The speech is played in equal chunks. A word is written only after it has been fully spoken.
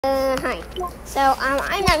Hi. So,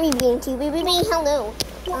 I'm not reviewing TV, hello.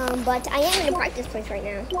 But I am in a practice place right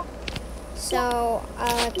now. So,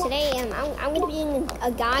 today, I'm gonna be doing a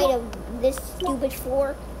guide of this stupid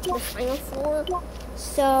floor, the final floor.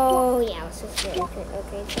 So, yeah, let's just do it.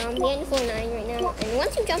 Okay, so I'm getting floor 9 right now. And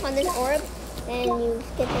once you jump on this orb, then you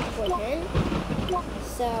skip to floor 10.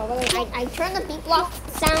 So, I turn the beat block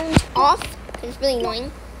sound off, because it's really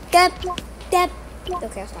annoying. Dep.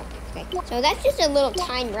 Okay, I'll stop. Okay, so that's just a little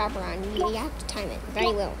time wraparound. You have to time it very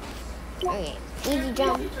little. Okay, easy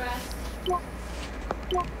jump.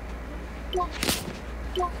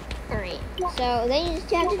 Alright, so then you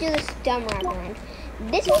just have to do this dumb wraparound.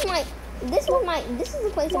 This is the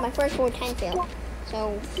place that my first 410 failed.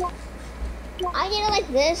 So I did it like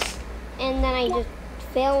this, and then I just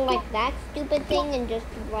failed like that stupid thing, and just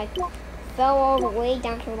like fell all the way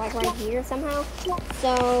down to like right here somehow.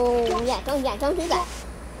 So don't do that.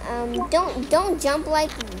 Don't jump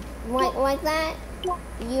like that.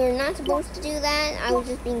 You're not supposed to do that. I was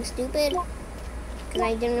just being stupid because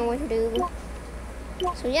I didn't know what to do.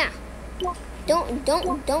 So yeah, don't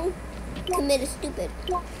commit a stupid.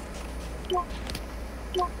 All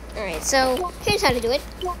right, so here's how to do it.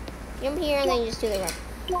 Jump here and then you just do the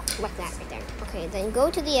like that right there. Okay, then go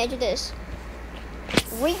to the edge of this.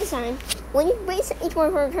 Read the sign. When you base each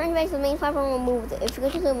one for return back to the main platform, will move. If you go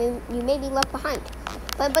to the moon, you may be left behind.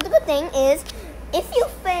 But the good thing is, if you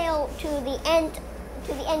fail to the end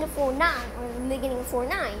of floor 9 or the beginning of floor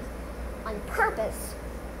 9 on purpose,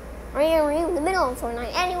 or in the middle of floor 9,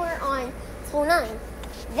 anywhere on floor 9,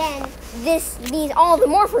 then all the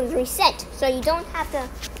morphers reset. So you don't have to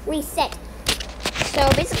reset. So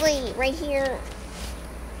basically, right here,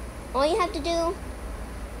 all you have to do.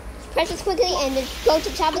 Press this quickly and then go to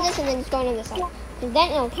the top of this and then just go on the other side. And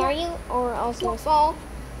then it'll carry you or else it'll fall.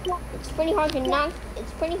 It's pretty hard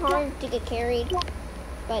to get carried.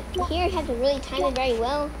 But here you have to really time it very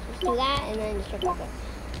well. Just do that and then just jump off it.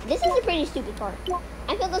 This is a pretty stupid part.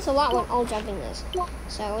 I feel this a lot when all jumping this.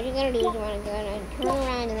 So what you're gonna do is you wanna go and turn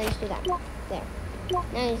around and then just do that. There.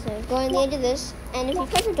 Now you just go on the edge of this, and if you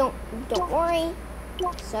press it, don't worry.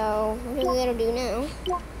 So what you're gonna do now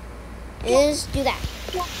is do that.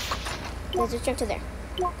 Let's just jump to there.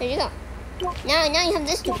 There you go. Now you have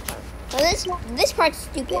this stupid part. So this part's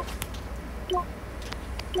stupid.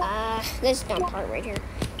 This dumb part right here.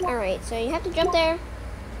 Alright, so you have to jump there,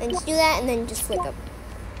 and just do that, and then just flick up.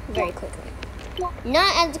 Very quickly.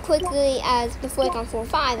 Not as quickly as the flick on floor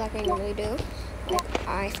 5 like I normally do. Like,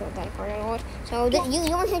 I failed that part a lot. So you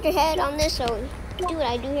don't hit your head on this, so do what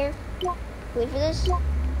I do here. Wait for this.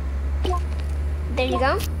 There you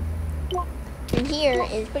go. And here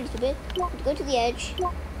is pretty stupid. Go to the edge, do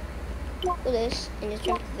this, and just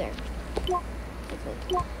jump to there.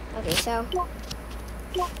 Okay, so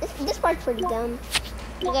this part's pretty dumb.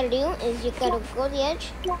 What you gotta do is you gotta go to the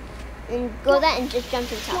edge, and go that, and just jump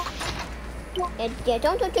to the top. Yeah,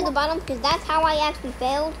 don't go to the bottom, because that's how I actually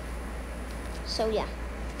failed. So yeah,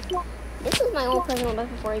 this is my old personal best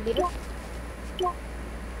before I beat it.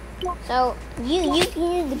 So you can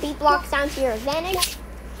use the beat block sound to your advantage.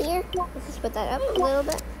 Here, let's just put that up a little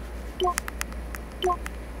bit.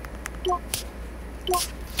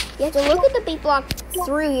 You have to look at the beat block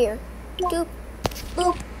through here. Boop,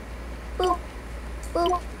 boop, boop,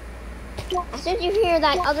 boop. As soon as you hear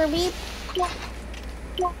that other beep,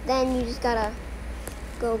 then you just gotta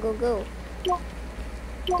go. Boop,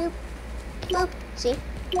 boop. See?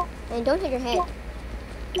 And don't hit your head.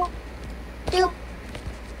 Doop.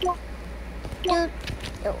 Doop.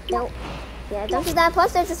 No. Yeah, don't do that.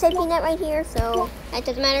 Plus, there's a safety net right here, so that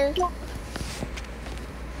doesn't matter.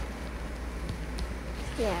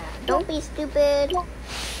 Yeah, don't be stupid.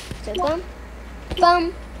 So,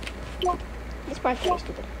 bum. This part's very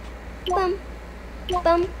stupid. Bum.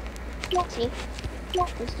 See?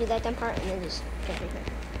 Let's do that dumb part and then just jump right here.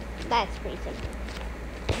 That's pretty simple.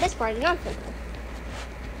 This part is not simple.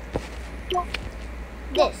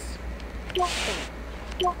 This. Jump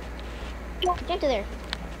to there.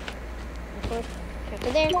 Jump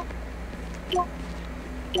to there. Wait.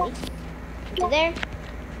 Jump to there.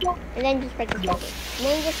 And then just press this button. And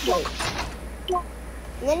then just wait.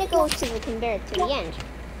 And then it goes to the conveyor to the end.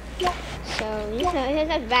 So you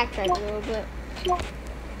have to backtrack a little bit.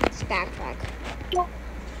 Let's backtrack.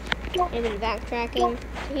 And then backtracking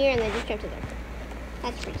to here and then just jump to there.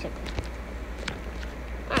 That's pretty simple.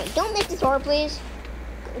 Alright, don't miss this door, please.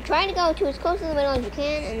 Try to go to as close to the middle as you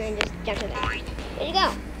can and then just jump to there. There you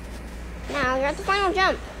go. Now you're at the final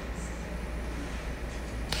jump.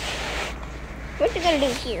 What you're gonna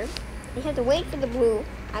do here, you have to wait for the blue.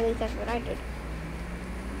 At least that's what I did.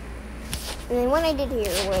 And then what I did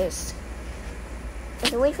here was have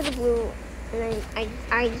to wait for the blue, and then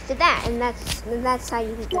I just did that, and that's how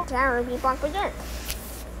you beat the tower if you block Berserk.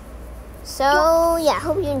 So yeah,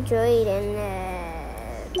 hope you enjoyed, and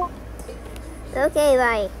okay,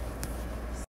 bye.